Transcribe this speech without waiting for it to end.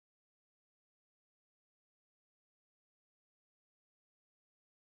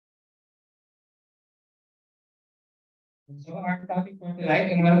So our topic for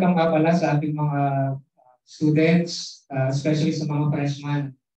tonight, and welcome nga pala sa ating mga students, especially sa mga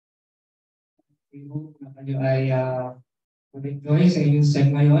freshmen. We hope na kayo ay mag-enjoy sa inyong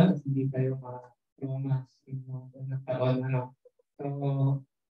SEM ngayon at hindi kayo ma-trauma sa inyong unang taon. So,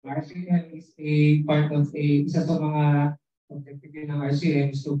 RCM is a part of isa sa mga objective ng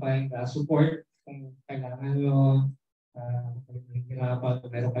RCM is to find support kung kailangan nyo, kung hihirapan,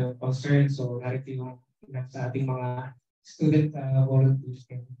 kung meron kayong concern. So, narito yung ilan sa ating mga student volunteers.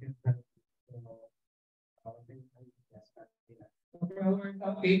 So for our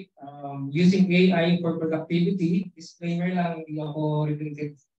topic, using AI for productivity, disclaimer lang, hindi ako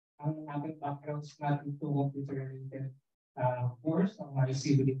related ang ating backgrounds natin to computer-related course ng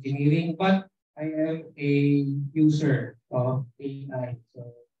civil engineering, but I am a user of AI. So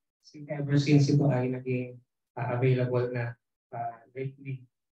ever since ito ay naging available na lately.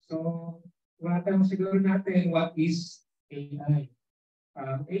 So, matanong siguro natin, what is AI?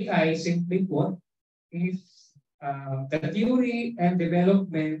 AI, simply put, is the theory and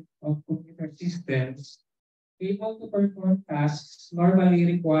development of computer systems able to perform tasks normally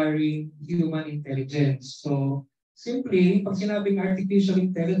requiring human intelligence. So, simply, pag sinabing artificial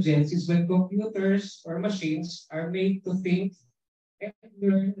intelligence is when computers or machines are made to think and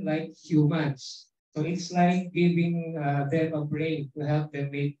learn like humans. So it's like giving them a brain to help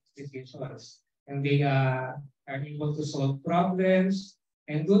them make decisions. And they are able to solve problems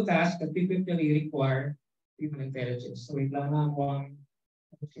and do tasks that typically require human intelligence. So wait lang na po ang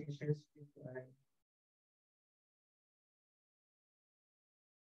shares.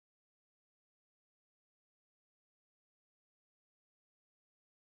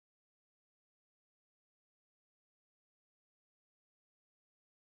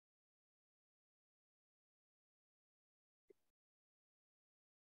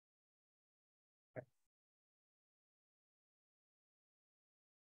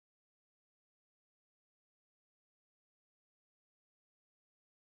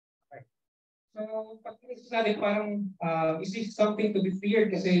 So, pag inisip natin, parang is this something to be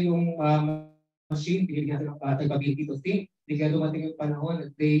feared kasi yung machine, binigyan natin ng capability to think, bigla dumating yung panahon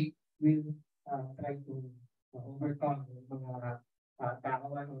that they will try to overcome yung mga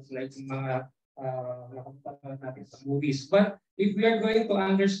tao, like yung mga nakapagpapalala natin sa movies. But if we are going to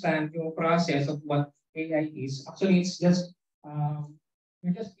understand yung process of what AI is, actually it's just,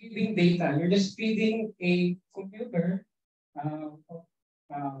 you're just giving data, you're just feeding a computer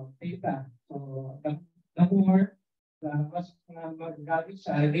data. So, the more mas magagamit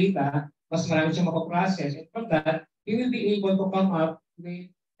sa data, mas marami siyang mapaprocess. And from that, he will be able to come up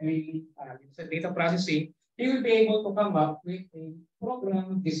with a data processing, he will be able to come up with a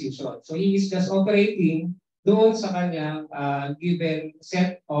program decision. So he is just operating doon sa kanyang given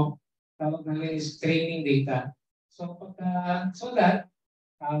set of tawag namin is training data. So, so that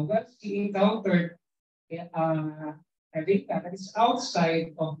once he encountered data that is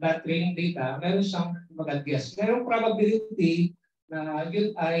outside of that training data, meron siyang mag-guess. Merong probability na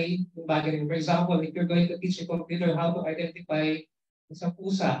yun ay yung bagay. For example, if you're going to teach a computer how to identify isang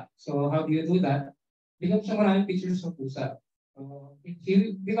pusa, so how do you do that? Bigyan siya maraming pictures ng pusa. So if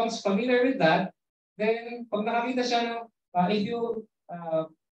he becomes familiar with that, then pag nakakita siya ng, if you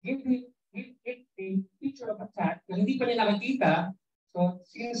give it a picture of a cat na hindi pa niya nakikita, so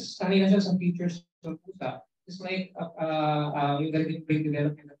since sanay na siya sa pictures ng pusa, just like yung galing brain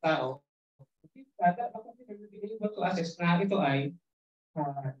development ng tao, the computer will be able to assess na ito ay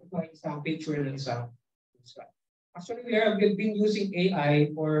isang picture ng isang pusa. Actually, we've been using AI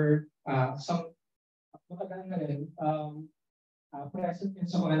for some matagal na rin. Present din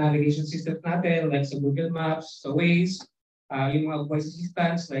sa mga navigation systems natin, like sa Google Maps, sa Waze, yung mga voice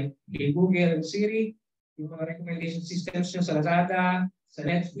assistants like Google and Siri, yung mga recommendation systems nyo sa Lazada, sa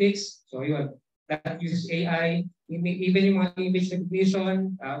Netflix. So yun, that uses AI, even yung mga image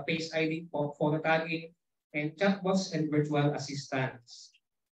recognition, face ID, photo tagging, and chatbots and virtual assistants.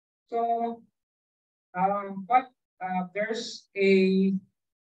 So, but there's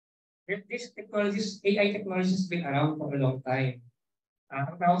this technologies, AI technologies been around for a long time.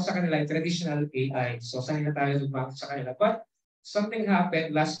 Ang tawag sa kanila ay traditional AI. So, saan na tayo lumabas sa kanila? But something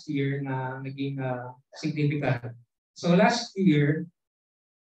happened last year na naging significant. So, last year,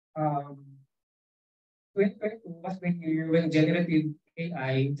 2022 was the year when generative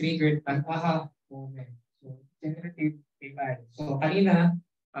AI triggered an aha moment. So, generative AI. So, kanina,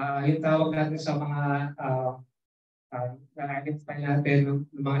 yung tawag natin sa mga na-identify natin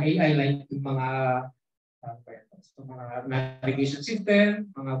ng mga AI like yung mga navigation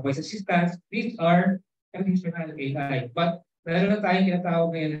system, mga voice assistants, these are traditional AI. But Meron na tayong tinatawag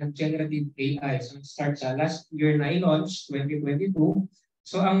ngayon ng generative AI. So, start sa last year na i-launch, 2022.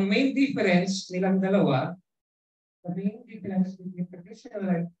 So, ang main difference nilang dalawa, the main difference between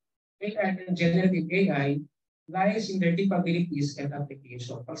traditional AI and generative AI lies in their capabilities and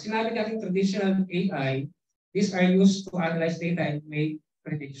application. Pag sinabi natin traditional AI, these are used to analyze data and make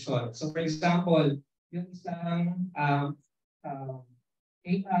prediction. So, for example, yung isang um,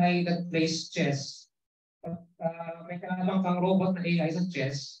 AI that plays chess, may kalaban kang robot na AI sa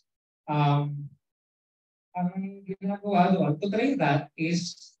chess, um, ang ginagawa doon, to train that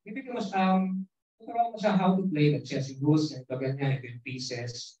is, bibigyan mo tuturuan mo siya how to play the chess, yung rules, and ganyan, yung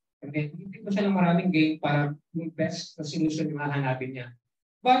pieces. And then, bibigyan mo siya ng maraming game para yung best na solution yung hahanapin niya.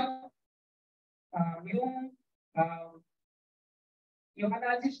 But, yung, um, yung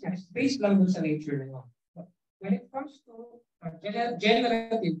analysis niya is based lang dun sa nature na yun. But when it comes to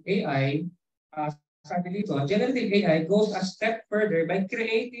generative AI, sabi dito, generative AI goes a step further by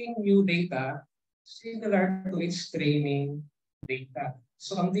creating new data similar to its training data.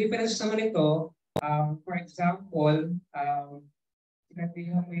 So ang difference naman ito, for example,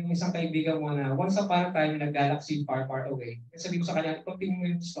 sinabihan mo yung isang kaibigan mo na once upon a time in a galaxy far, far away. Sabi mo sa kanya, continue mo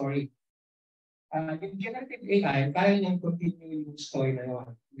yung story. Yung generative AI, kaya niyang continue yung story na yun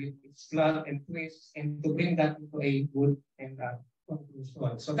with its plot and twist and to bring that into a good and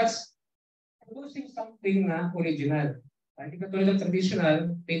conclusion. So that's producing something na original. Hindi katulad ng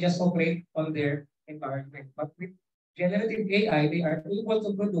traditional, they just operate on their environment. But with generative AI, they are able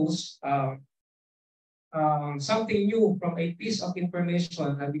to produce something new from a piece of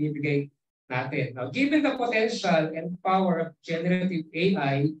information na binibigay natin. Now, given the potential and power of generative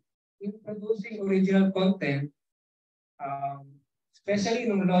AI, in producing original content, especially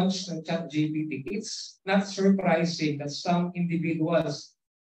nung launch ng ChatGPT, it's not surprising that some individuals,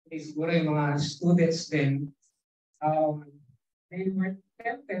 siguro yung mga students din, they were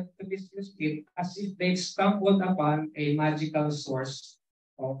tempted to dismiss it as if they stumbled upon a magical source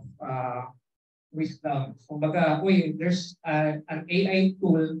of wisdom. Kumbaga, uy, there's an AI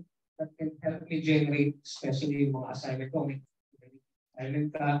tool that can help me generate, especially yung mga assignment ko. May assignment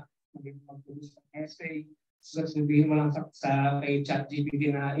ka, mag-produce ng essay. So, sabihin mo lang sa kay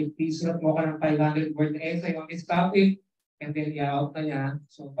ChatGPT na isulat mo ka ng 500-word essay on this topic and then i-out na niya.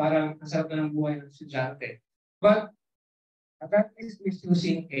 So, parang ang sarap na ng buhay ng estudyante. But, that is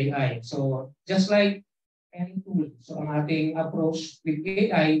misusing AI. So, just like any tool. So, ang ating approach with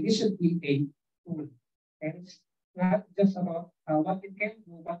AI, this should be a tool. And it's not just about what it can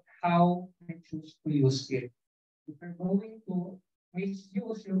do, but how we choose to use it. If we're going to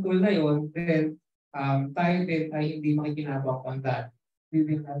misuse yung tool na yun, then tayo din ay hindi makikinabang on that. We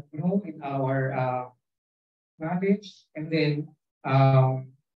will not grow in our knowledge, and then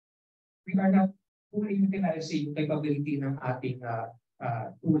we are not fully utilizing yung capability ng ating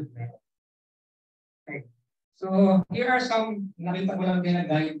tool na yun. Okay. So here are some nakita ko lang din na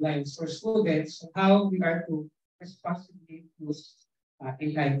guidelines for students on how we are to responsibly use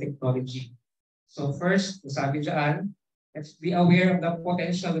AI technology. So first, sabi dyan, let's be aware of the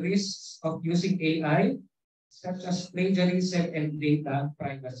potential risks of using AI, such as plagiarism and data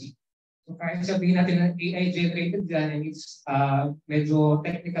privacy. So kahit sabihin natin na AI generated yan, and it's medyo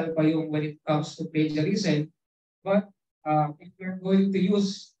technical pa yung when it comes to plagiarism, but if you're going to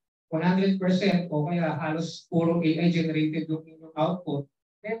use 100% o kaya halos puro AI generated yung inyong output,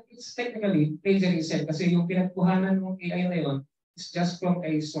 then it's technically plagiarism kasi yung pinagkuhanan ng AI na yun is just from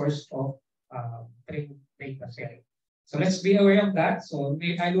a source of trained data set. So let's be aware of that. So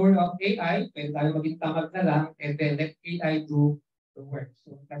may I learn of AI, pwede tayo maging tamad na lang, and then let AI do the work.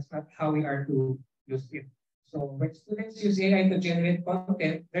 So that's not how we are to use it. So when students use AI to generate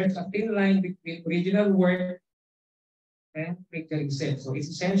content, there's a thin line between original work and plagiarism. So it's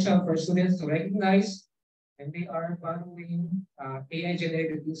essential for students to recognize and they are valuing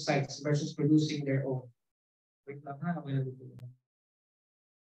AI-generated insights versus producing their own. Wait lang ha,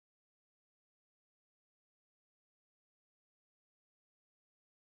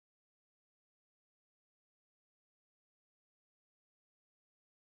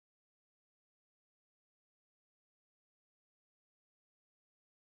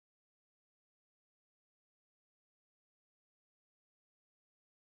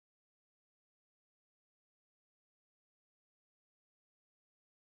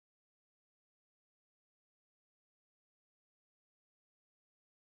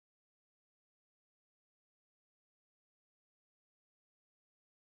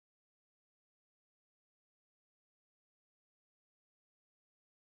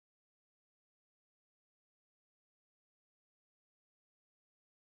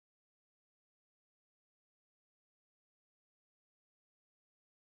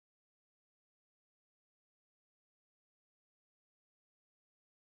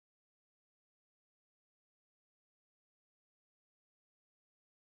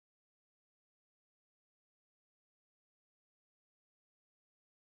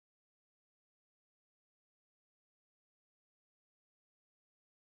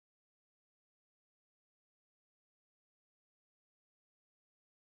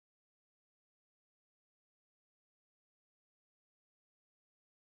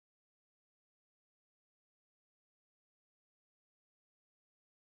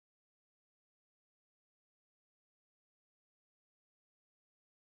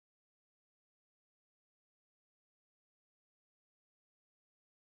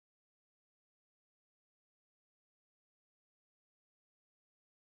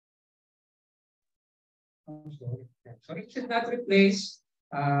 So it should not replace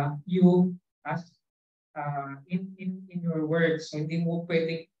you as in your words. So hindi mo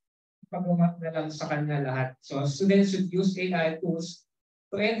pwedeng ipagawa na lang sa kanya lahat. So students should use AI tools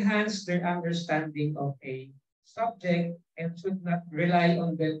to enhance their understanding of a subject and should not rely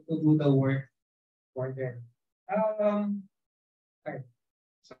on them to do the work for them. Okay.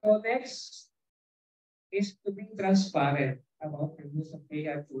 So next is to be transparent about the use of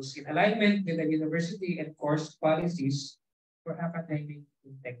AI tools in alignment with the university and course policies for academic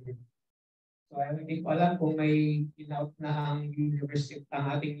integrity. So hindi ko alam kung may in-out na ang university,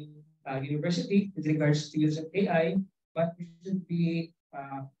 ang ating university with regards to use of AI, but we should be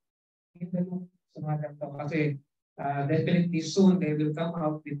in the loop sa mga ganito kasi definitely soon they will come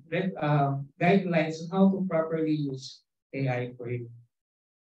out with guidelines on how to properly use AI for it.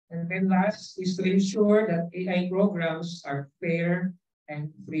 And then last is to ensure that AI programs are fair and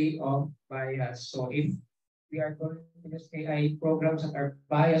free of bias. So if we are going to use AI programs that are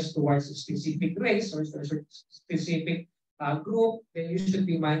biased towards a specific race or a specific group, then you should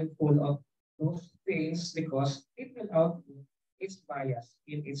be mindful of those things because it will output its bias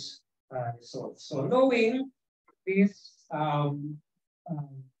in its results. So knowing this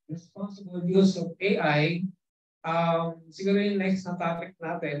responsible use of AI, siguro yung next na topic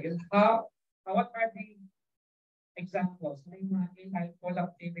natin is what are the examples ng mga AI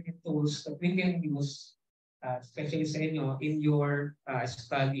productivity tools that we can use, especially sa inyo, in your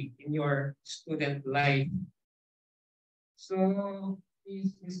study, in your student life. So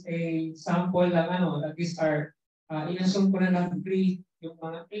this is a sample lang that these are inassume ko na lang free yung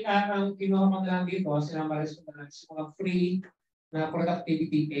mga ang kinuha ko na lang dito, sinamaris ko na lang mga free na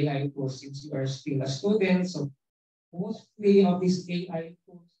productivity AI tools since you are still a student. So mostly of these AI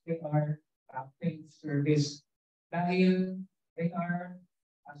tools, they are paid service dahil they are,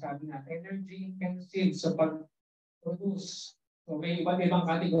 sabi na, energy intensive sa pag-produce. So may iba't ibang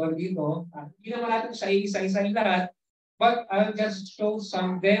category dito. Hindi naman natin siya isa-isa lahat, but I'll just show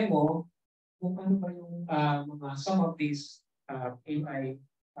some demo kung ano ba yung some of these AI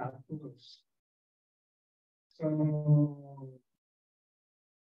tools. So,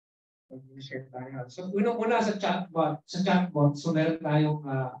 share tayo. So, unang-una sa chatbot. Sa chatbot, so meron tayong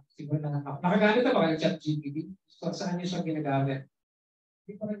siguro na nakagamit na ba kayo ChatGPT? So, saan niyo siya ginagamit?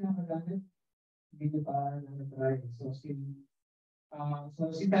 Hindi pa rin nakagamit. Hindi niyo pa nakatry. So,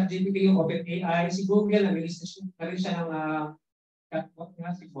 si ChatGPT yung OpenAI. Si Google, nag-release na rin siya ng chatbot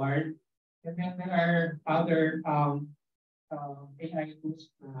nga, si Bard. And then there are other AI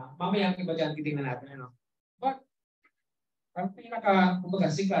tools na mamaya ang iba dyan titingnan natin. But ang kumbaga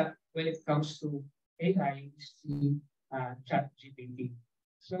sikat when it comes to AI is the ChatGPT.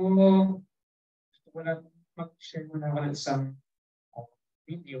 So, gusto ko lang mag-share muna ako ng isang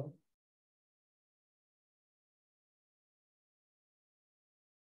video.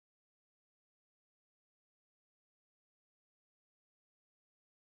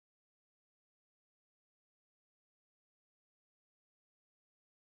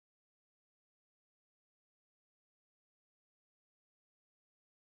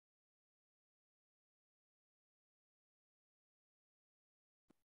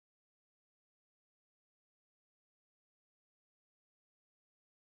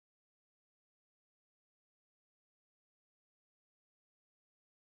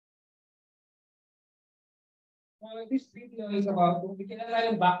 Well, this video is about, bigyan na lang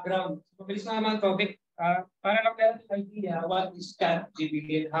yung background. So, mabilis na naman topic. Para lang meron yung idea what is ChatGPT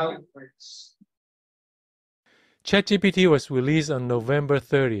and how it works. ChatGPT was released on November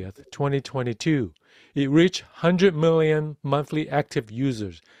 30th, 2022. It reached 100 million monthly active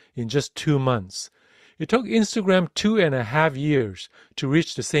users in just 2 months. It took Instagram 2.5 years to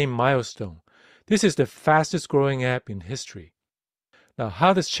reach the same milestone. This is the fastest growing app in history. Now,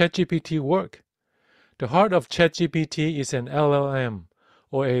 how does ChatGPT work? The heart of ChatGPT is an LLM,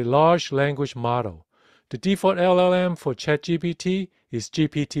 or a large language model. The default LLM for ChatGPT is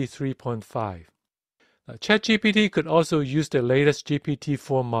GPT 3.5. ChatGPT could also use the latest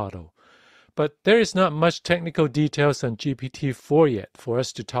GPT-4 model, but there is not much technical details on GPT-4 yet for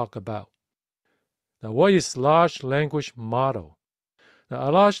us to talk about. Now, what is large language model? Now,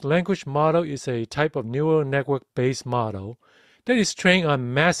 a large language model is a type of neural network-based model that is trained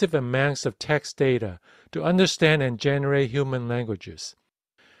on massive amounts of text data to understand and generate human languages.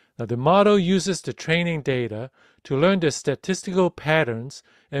 Now, the model uses the training data to learn the statistical patterns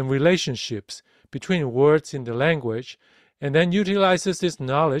and relationships between words in the language, and then utilizes this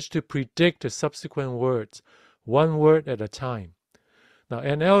knowledge to predict the subsequent words, one word at a time. Now,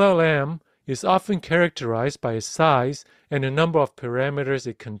 an LLM is often characterized by its size and the number of parameters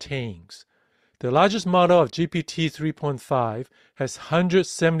it contains. The largest model of GPT 3.5 has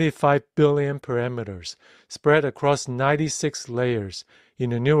 175 billion parameters spread across 96 layers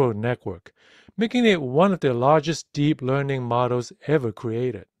in a neural network, making it one of the largest deep learning models ever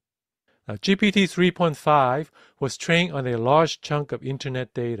created. Now, GPT 3.5 was trained on a large chunk of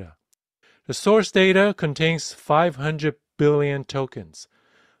internet data. The source data contains 500 billion tokens.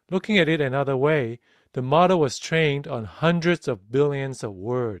 Looking at it another way, the model was trained on hundreds of billions of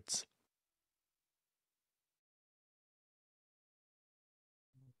words.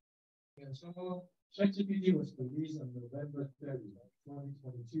 Yeah, so ChatGPT was released on November 30th,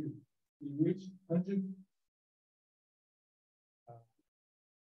 2022. It reached 100.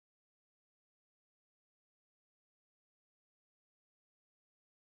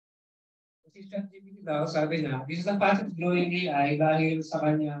 Si ChatGPT daw, sabi niya, this is the fastest growing AI dahil sa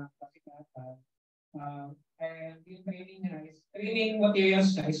kanya kasikatan. And yung training niya is, training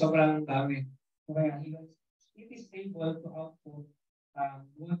materials niya is sobrang dami. So kaya it is able to output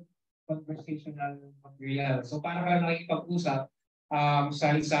good conversational material. So para ka nakikipag-usap sa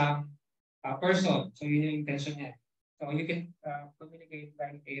isang person. So yun yung intention niya. So you can communicate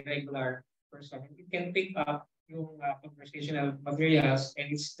like a regular person. It can pick up yung conversational materials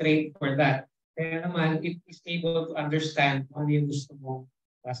and it's trained for that. Kaya naman, it is able to understand ano yung gusto mo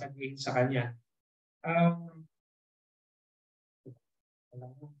sasabihin sa kanya. Alam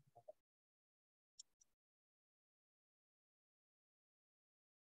mo,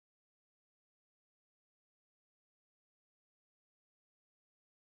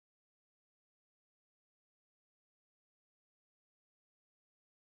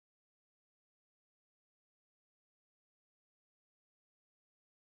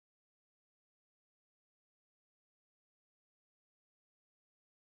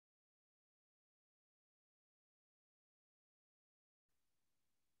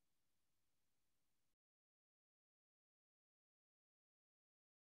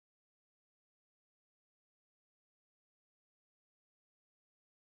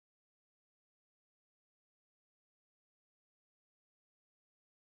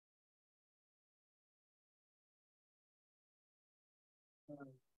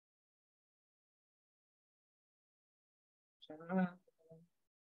 sana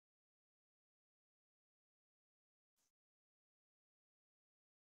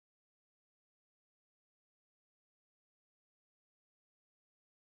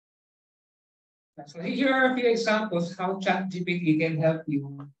so here are a few examples how ChatGPT can help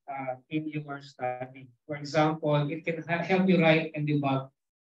you in your study. For example, it can help you write and debug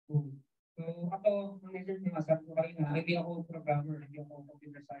code. So ako, manager niya, sabi ko kayo na, hindi ako programmer, hindi ako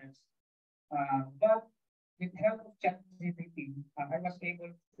computer science. But with help of ChatGPT, I was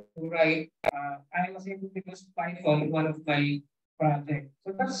able to write, I was able to use Python in one of my projects.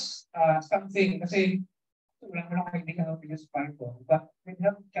 So that's something, kasi wala mo lang idea how to use Python. But with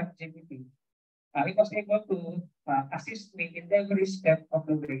help of ChatGPT, it was able to assist me in every step of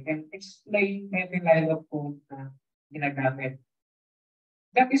the way and explain every line of code na ginagamit.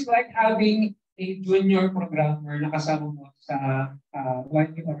 That is like having a junior programmer na kasama mo sa while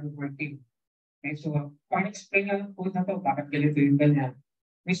you are working. Okay, so kung explain yung code na to, bakit ganito yung ganyan.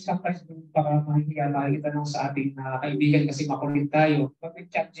 Which sometimes baka mahihiya makikita lang sa ating kaibigan kasi makulit tayo. But with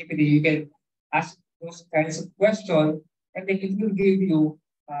ChatGPT, you can ask those kinds of questions and then it will give you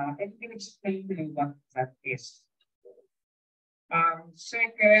and it will explain to you what that is.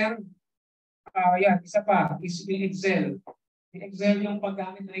 Second, isa pa is the Excel. The Excel yung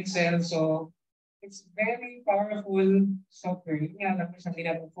paggamit ng Excel. So it's very powerful software. Yun nga lang minsan hindi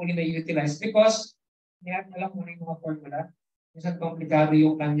natin fully na-utilize because hindi natin alam muna yung mga formula. Minsan komplikado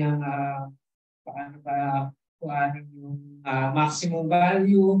yung kanyang paano ba kuhanin yung maximum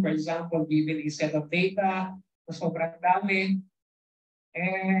value. For example, given a set of data na sobrang dami.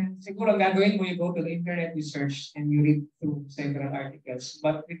 And siguro gagawin mo, you go to the internet, you search, and you read through several articles.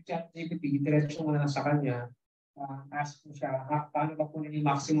 But with ChatGPT, diretso mo na sa kanya, ask mo siya, paano ba kunin yung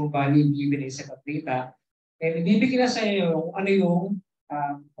maximum value given a set of data? And ibibigay na sa iyo kung ano yung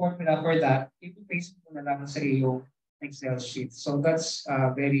formula for that, ipapaste mo na lang sa iyo Excel sheet. So that's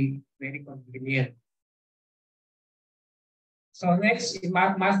very, very convenient. So next, in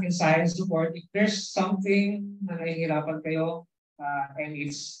math and science support, if there's something na nahihirapan kayo, and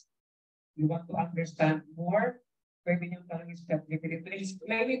it's you want to understand more, pwede nyo tanongin sa ChatGPT to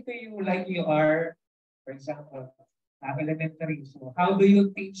explain it to you like you are, for example, elementary. So how do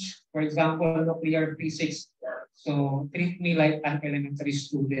you teach, for example, nuclear physics? So treat me like an elementary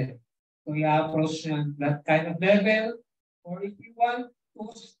student. So you approach that kind of level. Or if you want to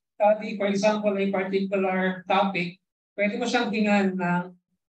study, for example, a particular topic, pwede mo siyang hingan ng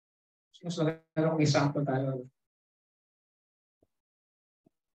Mas maganda kung example tayo.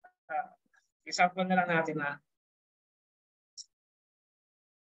 Example na lang natin na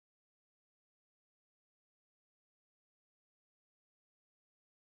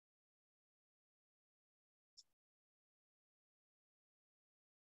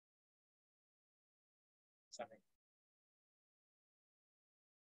sabi.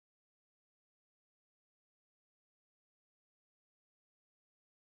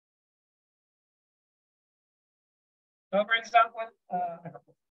 So for example,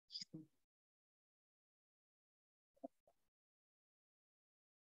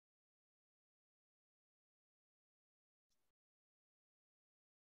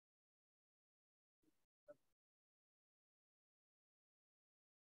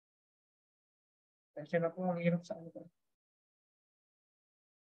 kasi na po ang hirap sa ano.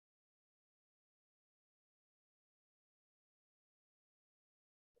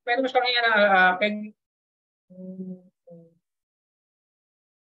 Pero gusto ko nga na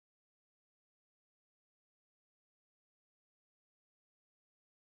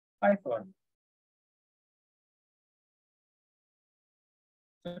Python.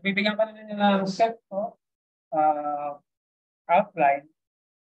 So bibigyan ka na nila ng set to outline.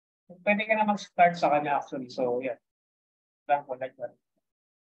 Pwede ka na mag-start sa kanya actually. So yeah. Example like that.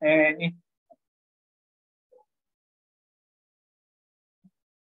 And if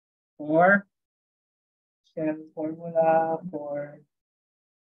for set formula for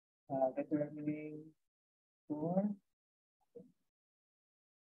determining for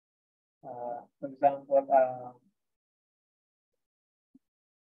for example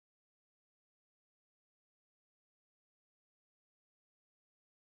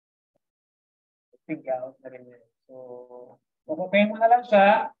figure out na rin yun. So pupupayin mo na lang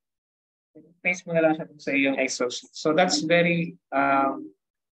siya, paste mo na lang siya sa iyong Excel sheet. So that's very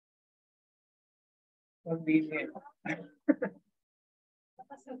convenient.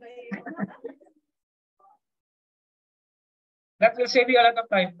 That will save you a lot of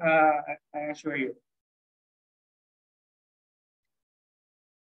time, I assure you.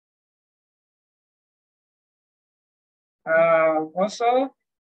 Also,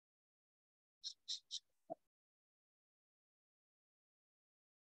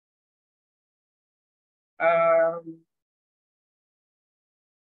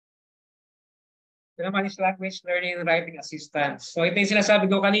 ito naman is language learning and writing assistance. So ito yung sinasabi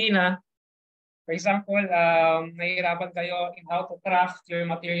ko kanina. For example, nahihirapan kayo in how to craft your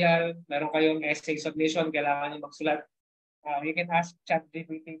material. Meron kayong essay submission, kailangan nyo magsulat. You can ask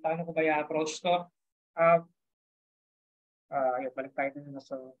ChatGPT, paano ko ba i-approach to? Yung balik tayo din na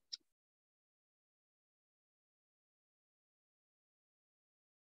so.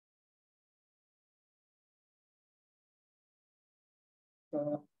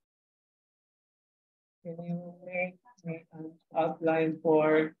 So, can you make an outline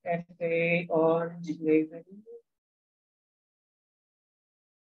for essay on slavery?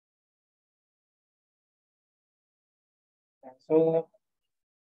 So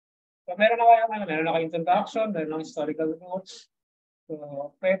meron na kayong introduction, meron na historical notes.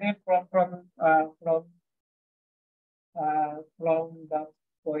 So pwede from that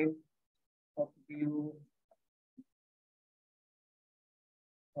point of view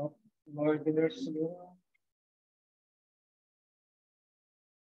of Northerners.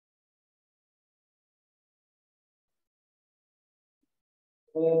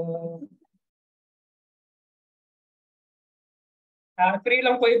 So, free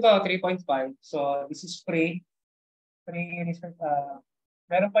lang po ito, 3.5. So this is free. Free research.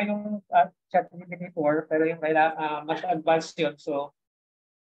 Meron pa yung ChatGPT 4, pero yung mas advanced yun. So,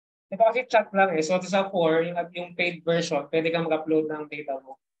 ito kasi chat lang eh. So sa 4, yung paid version, pwede kang mag-upload ng data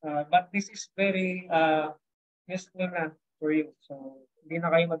mo. But this is very useful na for you. So, hindi na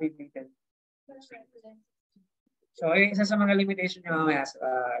kayo mabibitin. So, isa sa mga limitation nyo mamaya.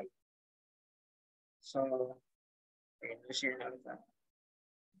 So, okay, share na ulit.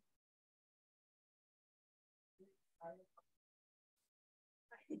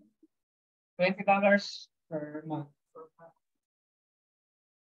 $20 per month.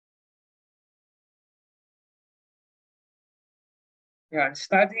 Yeah,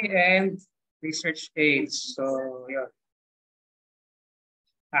 study and research aids. So, yeah.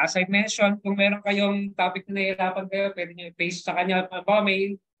 As I mentioned, kung meron kayong topic na nahihirapan kayo, pwede nyo i-paste sa kanya.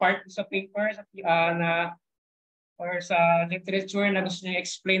 May part sa paper na or sa literature na gusto nyo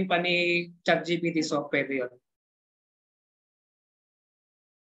explain pa ni ChatGPT. So, pwede yun.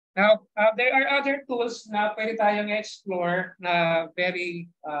 Now, there are other tools na pwede tayong explore na very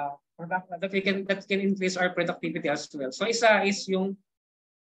that can increase our productivity as well. So, isa is yung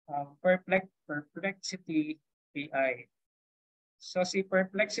Perplexity AI. So si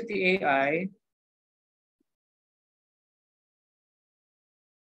Perplexity AI,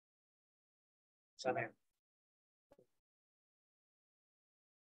 sana yun?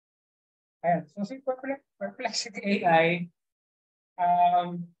 Ayan. So si Perplexity AI,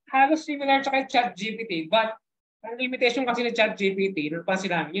 halos similar sa kay ChatGPT, but ang limitation kasi ni ChatGPT, napansin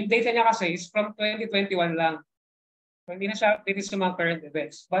namin, yung data niya kasi is from 2021 lang. So hindi na siya updated sa mga current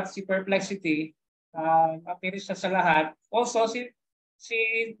events. But si Perplexity, updated siya sa lahat. Also, si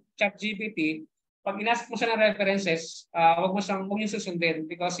ChatGPT, pag inask mo siya ng references, huwag niyo susundin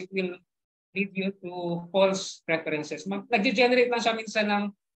because it will lead you to false references. Nag-generate lang siya minsan ng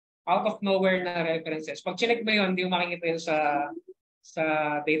out of nowhere na references. Pag chinek mo yun, hindi mo makikita yun sa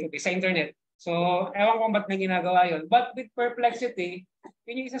database, sa internet. So, ewan ko ba't na ginagawa yun. But with Perplexity,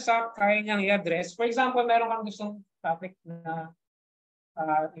 yun yung isa sa kaya niyang i-address. For example, meron kang gustong topic na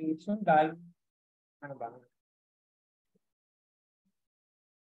isundan. Ano ba?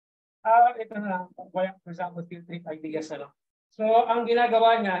 Ito na lang. For example, filtering ideas. Ano? So, ang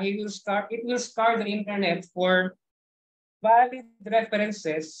ginagawa niya, it will scar the internet for valid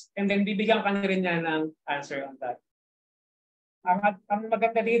references and then bibigyan ka na rin niya ng answer on that. Ang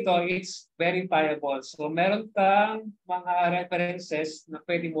maganda dito, it's verifiable. So, meron kang mga references na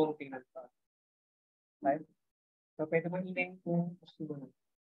pwede mong tingnan pa. Right? So, pwede mong i-link kung gusto mo na.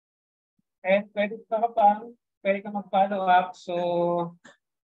 And pwede ka mag-follow up. So,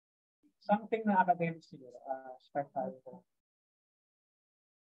 something na academic siguro. Start tayo na.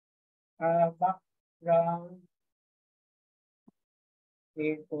 Background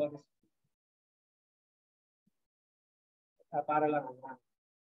in tourist. Para lang naman.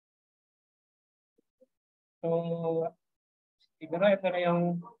 So, siguro ito na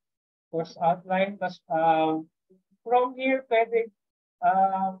yung course outline. Tapos, from here, pwede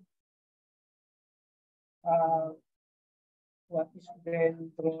what is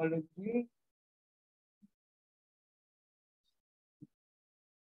dendrology?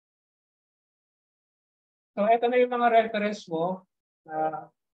 So, ito na yung mga reference mo.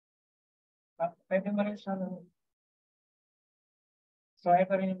 Pwede mo rin siya. So,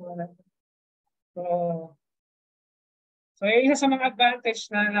 ito rin yung mga reference. So yung isa sa mga advantage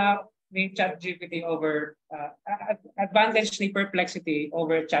na ni ChatGPT over advantage ni Perplexity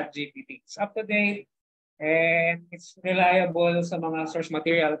over ChatGPT. It's up to date and it's reliable sa mga source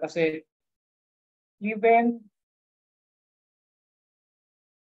material kasi even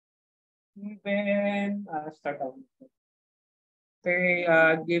start out. Okay,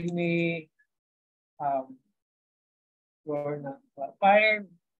 give me five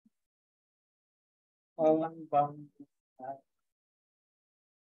bamboo.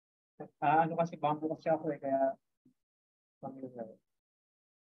 Ano kasi bamboo kasi ako kaya familiar.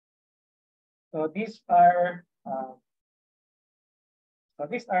 So these are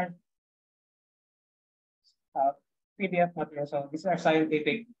PDF materials. So these are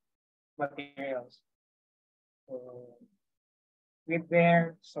scientific materials. So, with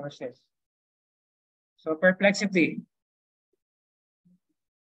their sources. So Perplexity.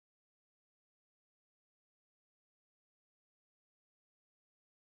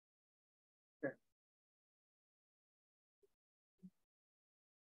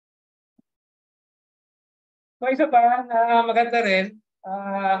 So isa pa na maganda rin,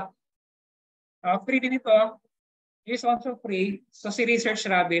 free din ito, is also free. So si Research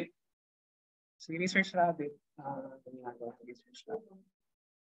Rabbit, Research Rabbit.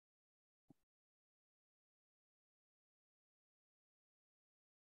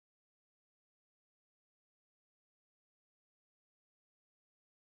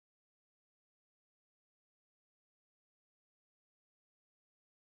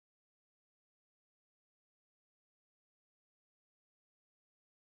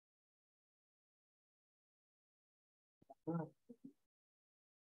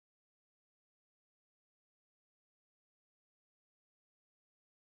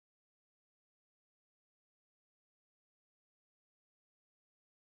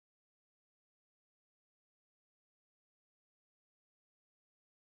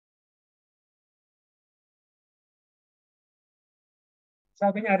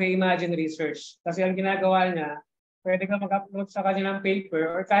 Sabi niya, reimagine research. Kasi ang ginagawa niya, pwede ka mag-upload sa kanya ng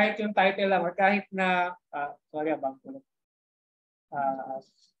paper or kahit yung title lang or kahit na,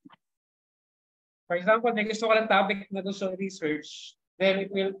 for example, may gusto ko lang topic na gusto research, then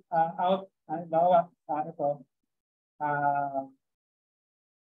it will ito,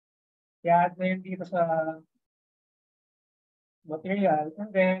 i-add na yun dito sa material.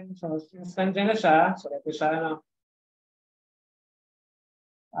 And then, so since nandiyan na siya, so ito siya,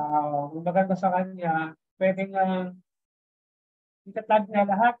 Ang maganda sa kanya, pwede nga itatag niya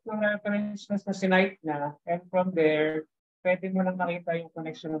lahat ng references na sinite niya, and from there, pwede mo lang makita yung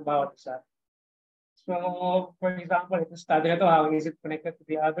connection ng bawat isa. So, for example, ito study na to, how is it connected to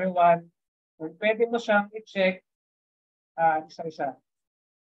the other one? And pwede mo siyang i-check isa-isa.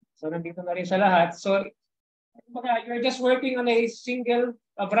 So, nandito na rin sa lahat. So, you're just working on a single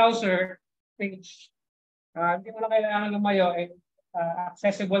browser page. Hindi mo na kailangan lumayo, and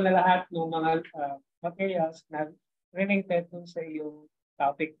accessible na lahat ng mga materials na related dun sa iyong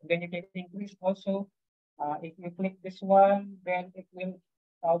topic. Then you can increase also. If you click this one, then it will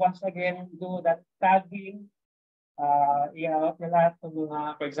once again do that tagging. I-out na lahat ng mga,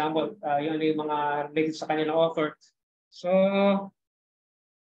 for example, yun yung mga related sa kanilang offer. So,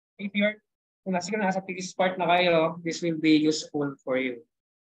 if you're, kung nasa thesis part na kayo, this will be useful for you.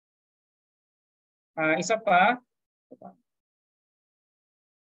 Isa pa.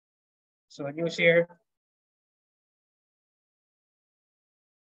 So, new share.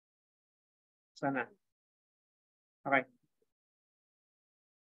 Sana. Okay.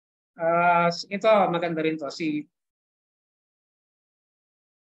 Ito, maganda rin to. Si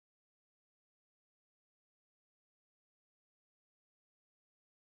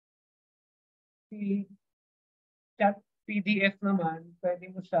chat PDF naman,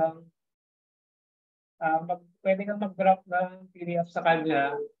 pwede mo siyang pwede kang mag-drop ng PDF sa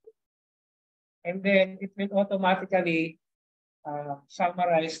kanya, and then it will automatically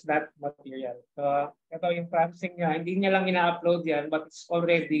summarize that material. So, ito yung processing niya. Hindi niya lang ina-upload yan, but it's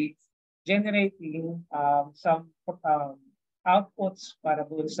already generating some outputs para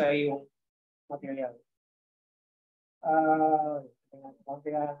doon sa yung material.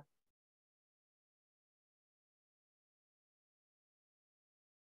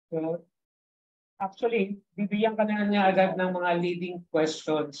 So, actually, bibigyan ka na niya agad ng mga leading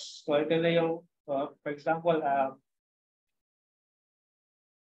questions. So, ito na yung, for example,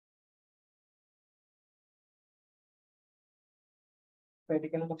 pwede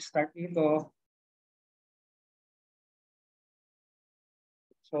ka na mag-start dito.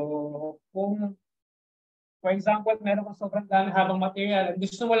 So, kung, for example, meron kang sobrang dami habang material,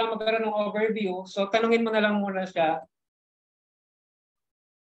 gusto mo lang magkaroon ng overview, so tanungin mo na lang muna siya.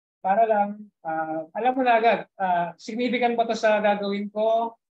 Para lang, alam mo na agad, significant ba ito sa gagawin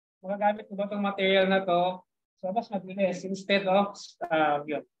ko? Magagamit ko ba itong material na to? So, mas mabilis instead of,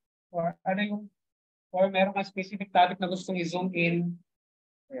 yun. Or ano yung, or meron kang specific topic na gustong i-zoom in,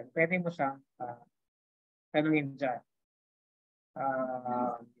 pwede mo siyang tanungin dyan.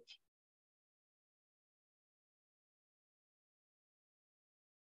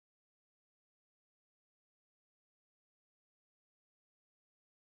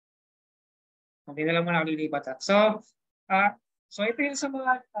 Hindi na lang muna lilipat. So ito yung sa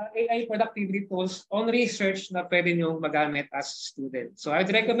mga AI productivity tools on research na pwede nyo magamit as student. So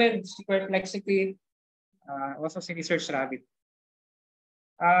I'd recommend si Perplexity, also si Research Rabbit.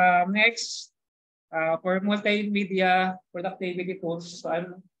 Next, for multimedia productivity tools, so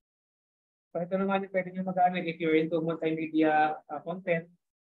ito naman yung pwede nyo magamit if you're into multimedia content.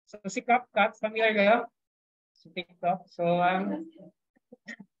 So si CapCut, familiar kayo? Si TikTok. So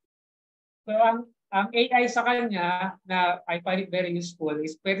ang AI sa kanya na I find it very useful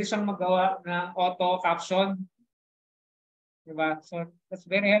is pwede siyang magawa ng auto caption. Diba? So that's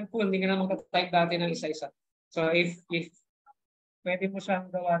very helpful. Hindi ka na magta-type dati ng isa-isa. So if pwede mo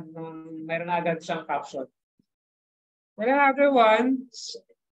siyang gawa ng meron na agad siyang caption. Then another one,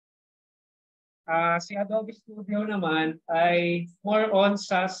 si Adobe Studio naman ay more on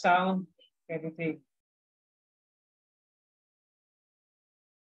sa sound editing.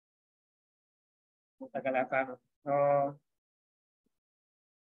 Tagalata.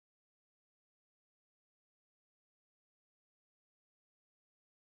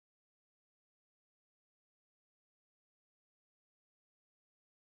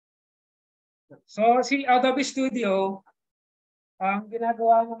 So si Adobe Studio, ang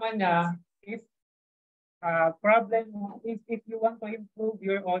ginagawa naman niya, if if you want to improve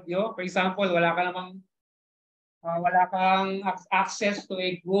your audio, for example, wala kang access to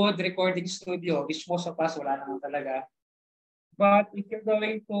a good recording studio, which most of us wala naman talaga. But if you're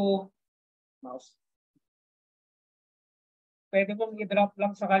going to mouse, pwede mong i-drop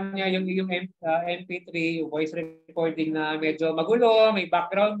lang sa kanya yung MP3, yung voice recording na medyo magulo, may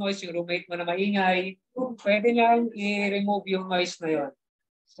background noise, yung roommate mo na maingay. Pwede niyang i-remove yung noise na yun.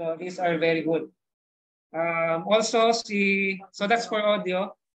 So these are very good. Also, so that's for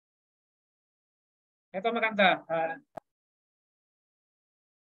audio. Ito maganda.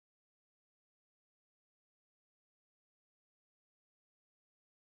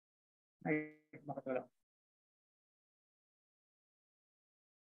 Ay, bakit wala?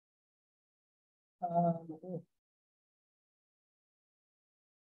 Naku.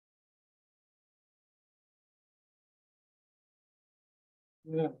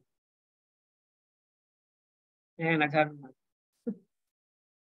 Yun. Ayan, nagsabi na.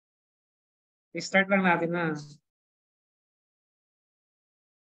 I-start lang natin na.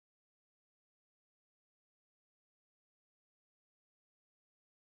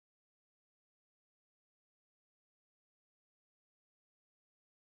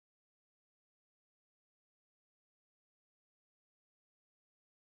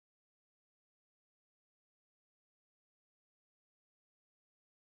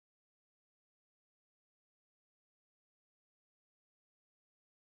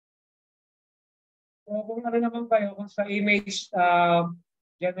 So, kung ano naman kayo, kung sa image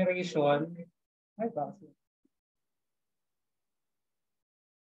generation, ay bakit?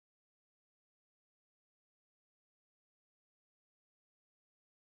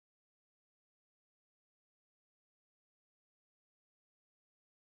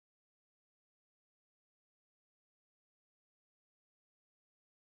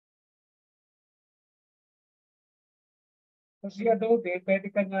 Kasi Adobe,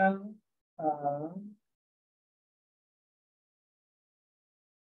 pwede ka nang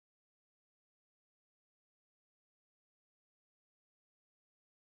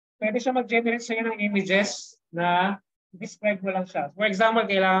pwede siya mag-generate sa'yo ng images na describe mo lang siya. For example,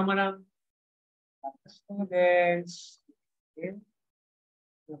 kailangan mo ng students in,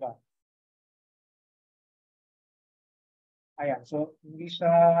 ano ba? Ayan, so hindi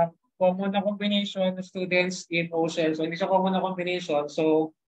siya common na combination ng students in OCL. So hindi siya common na combination.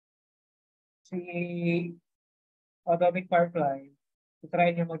 So si Adobe Firefly, try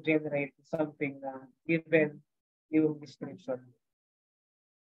niya mag-generate something na given yung description.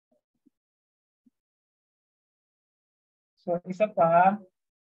 So isa pa,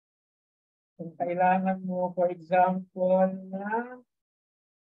 kung kailangan mo, for example, na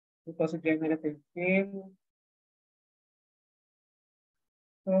ito sa generative fill.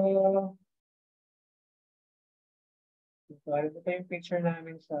 So, ito yung picture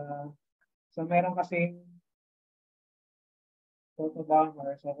namin so meron kasing photo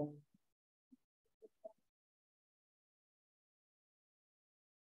bomber. So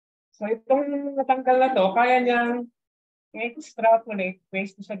itong natanggal na to, kaya niyang extrapolate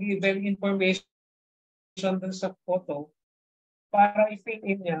based sa given information dun sa photo para i-fill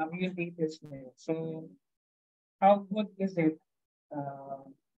in niya yung details niya. So, how good is it?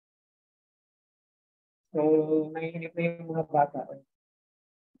 So, naiinip na yung mga bata.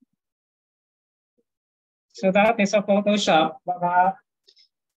 So, dati sa Photoshop, baka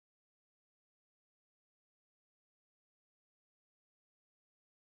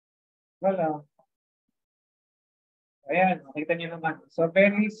wala. Ayan, makita niyo naman. So,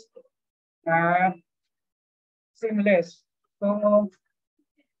 very seamless. So,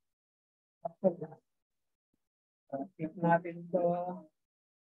 tip natin to.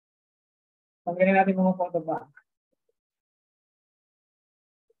 Tanggalin natin mga photo ba?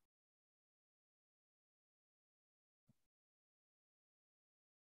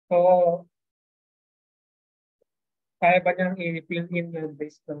 So, kaya ba niyang i-fill in yan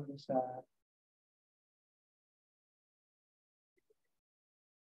based on sa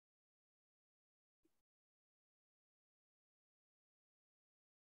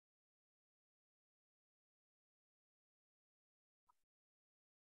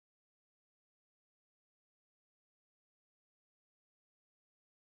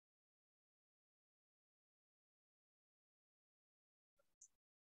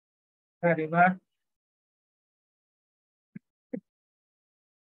di ba?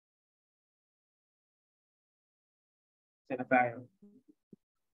 Sina tayo.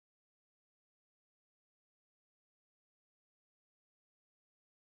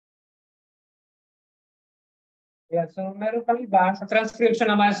 Yeah, so meron pang iba. Sa transcription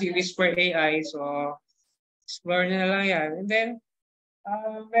naman si Whisper AI. So, explore nyo na lang yan. And then,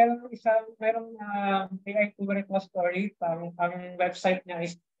 merong AI tool repository. Ang website niya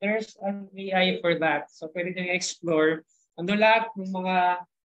is there's an AI for that. So, pwede nyo i-explore. Ando lahat ng mga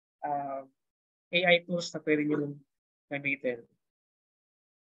AI tools na pwede nyo gamitin.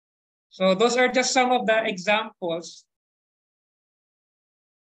 So, those are just some of the examples.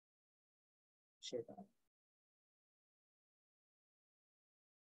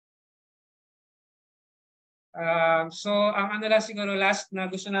 So, ang ano lang siguro last na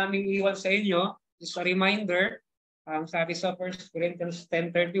gusto namin iwan sa inyo is a reminder. Sabi sa 1 Corinthians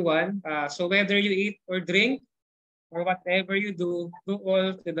 10:31, so whether you eat or drink, or whatever you do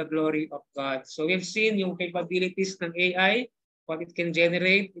all to the glory of God. So we've seen yung capabilities ng AI, what it can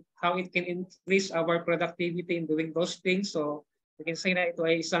generate, how it can increase our productivity in doing those things. So we can say na ito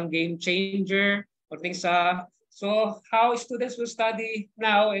ay isang game changer or things so how students will study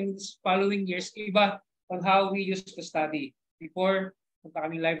now and following years, iba on how we used to study. Before, punta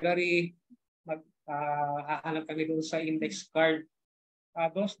kami library, hahanap kami doon sa index card.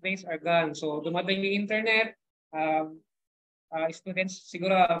 Those days are gone. So dumating yung internet, students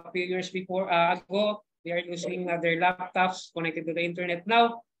siguro a few years ago, they are using their laptops connected to the internet.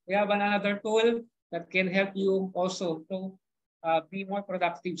 Now, we have another tool that can help you also to be more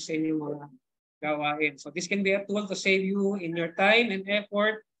productive sa inyong mga gawain. So this can be a tool to save you in your time and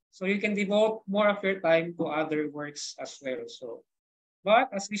effort so you can devote more of your time to other works as well. So, but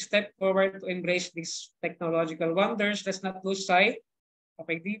as we step forward to embrace these technological wonders, let's not lose sight of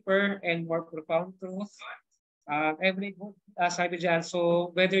a deeper and more profound truth. Every good sabi dyan, so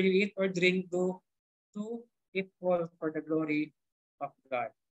whether you eat or drink, do it all for the glory of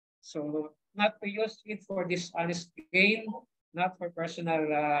God. So not to use it for dishonest gain, not for personal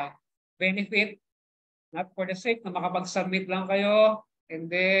benefit, not for the sake na makapag-submit lang kayo, and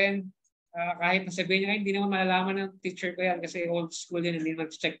then kahit nasabihin nyo, hindi naman malalaman ng teacher ko yan kasi old school yun, hindi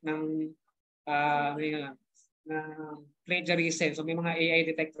mag-check ng plagiarism. So may mga AI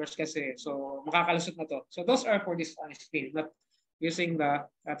detectors kasi. So makakalusot na to. So those are for dishonest gain, not using the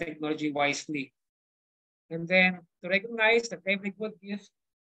technology wisely. And then to recognize that every good gift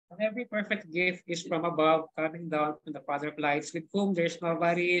and every perfect gift is from above, coming down from the Father of lights, with whom there is no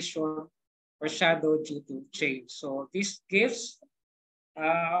variation or shadow due to change. So these gifts,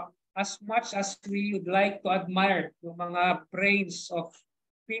 as much as we would like to admire yung mga brains of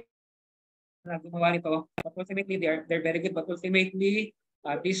people na gumawa nito, but ultimately they're very good. But ultimately,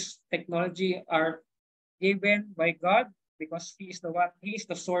 this technology are given by God because He is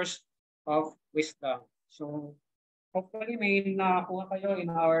the source of wisdom. So hopefully may nakakuha kayo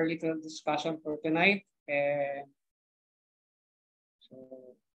in our little discussion for tonight. And so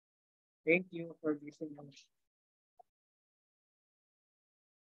thank you for listening.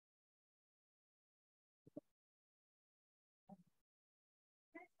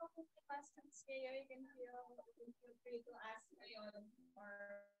 Questions kayo, you can feel free to ask ngayon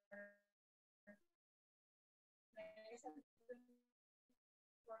or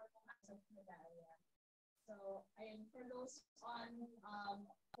so, ayun, for those on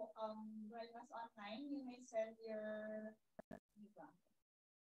join us online, you may send your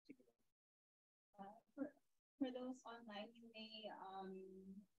for those online, you may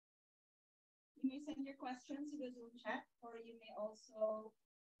send your questions to the Zoom chat, or you may also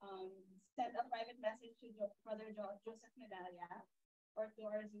send a private message to Brother Joseph Medalla or to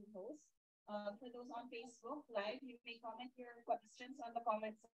our Zoom host. For those on Facebook Live, you may comment your questions on the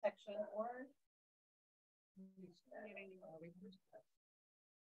comment section or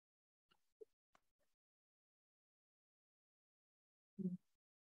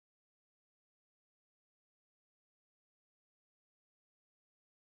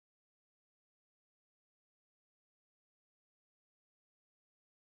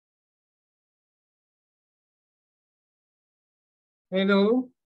Hello.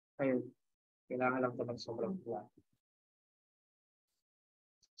 Ayun. Kailangan lang ito ng sobrang buwan.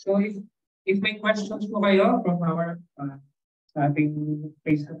 So if may questions po kayo from our ating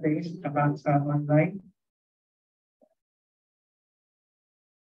face-to-face about sa online,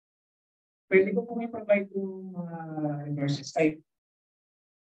 pwede ko po may provide yung mga resources type.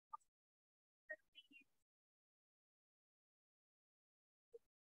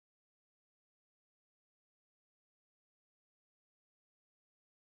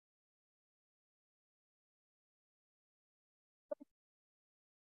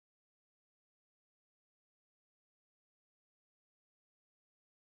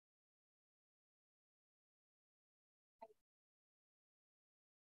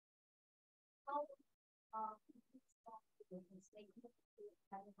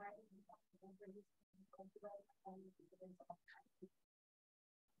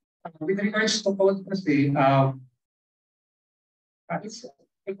 With regards to code kasi, it's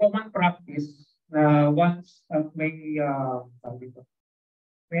a common practice na once may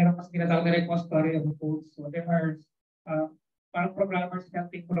meron kasi tinatawag na repository of codes. So there are parang programmers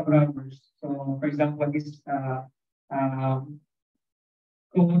helping programmers. So for example, this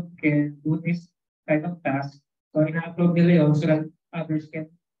code can do this kind of task. So ina-upload nila yun so that others can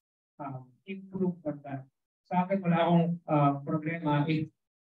improve on that. Sa akin, wala akong problema if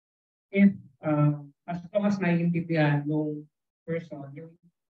as long as naiintindihan yung person, yung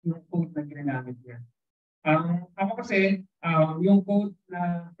code na ginagamit niya. Ako kasi, yung code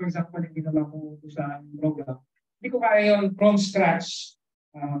na, for example, yung ginawa ko sa program, hindi ko kaya yun from scratch.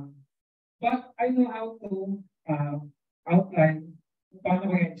 Um, but I know how to uh, outline kung paano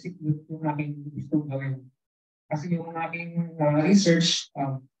ko i-execute yung aking gusto gawin. Kasi yung aking research,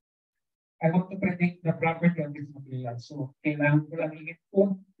 I want to predict the property of this material. So, kailangan ko lang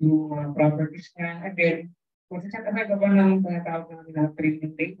i-input yung properties niya. And then, kung sa chat agad ako ng tinatawag namin na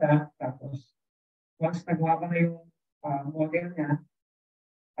training data, tapos once nagawa ko na yung model niya,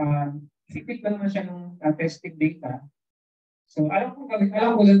 isipit lang naman siya ng testing data. So, alam ko lang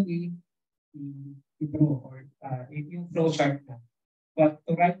i-draw or yung flow chart na. But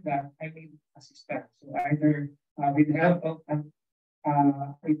to write that, I need assistance. So, either with the help of a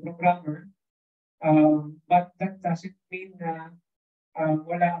programmer, but that doesn't mean na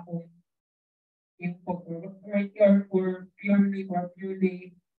wala akong input or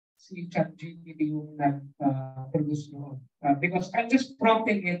purely si ChatGPT yung nag-produce noon. Because I'm just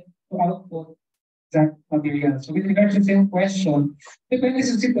prompting it to output that material. So with regards to the same question, depende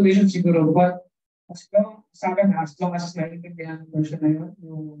sa situation siguro, but sa akin, as long as naiintindihan ng person na yun,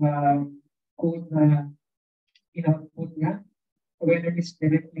 yung code na in-output niya, whether it's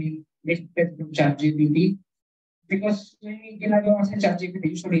directly lifted from ChatGPT, because yung ginagawa kasi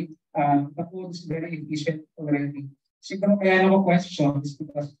ChatGPT, usually the code is very efficient already. Siguro kaya ako questions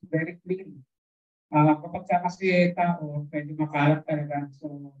because it's very clean. Kapag ka kasi tao, pwede makalat talaga.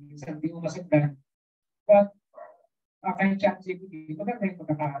 So, minsan di mo masagdan. But, kay ChatGPT, maganda yung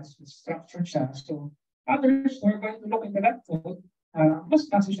pagkaka-structure siya. So, others who are going to look into that code, mas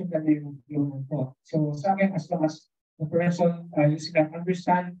nasusunod na yung code. So, sa akin, as long as the person using that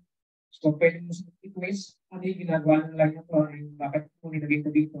understand, so pwede mo sa ways, ano yung ginagawa ng lang ito, bakit mo nilagay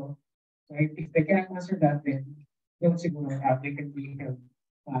ito dito. So, if they can't answer that, then yung siguro they can be held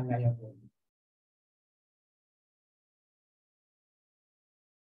liable.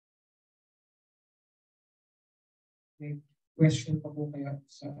 May question pa po kaya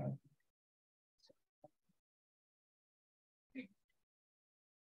sa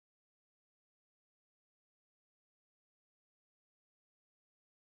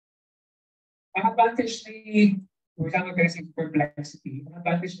ang advantage ni Usama kasi perplexity, ang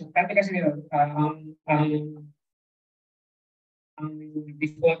advantage ng dati kasi nila, ang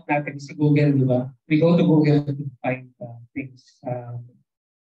default natin si Google, di ba? We go to Google to find things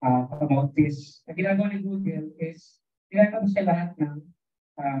about this. Ang ginagawa ni Google is, ginagawa siya lahat ng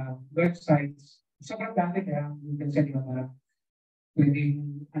websites. Sobrang dami kaya Google siya, di ba? Parang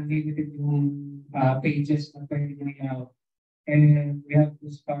pwedeng unlimited yung pages na pwede nyo i-out. And we have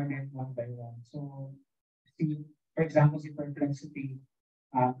to start them one by one. So, for example, si Perplexity,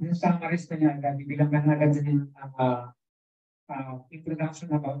 yung summaries na niya agad, bibilang na agad din ang introduction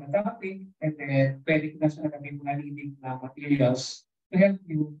about the topic, and then pwede ko na siya nagawin mga leading materials to help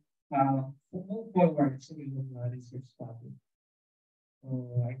you move forward sa iyong research topic.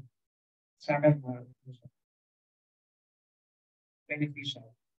 So, sa akin,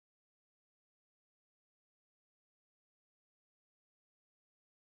 beneficial.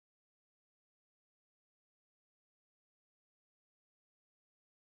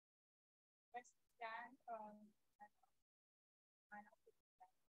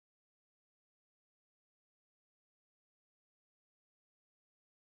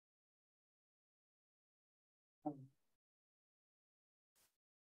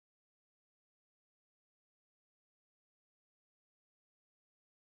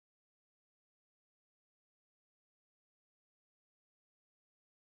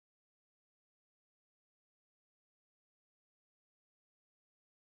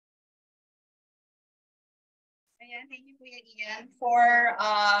 Ayan, thank you, Kuya Ian, for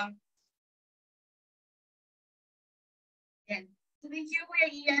yan. So thank you, Kuya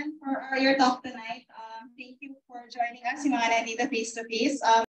Ian, for your talk tonight. Thank you for joining us, yung mga nandito face to face.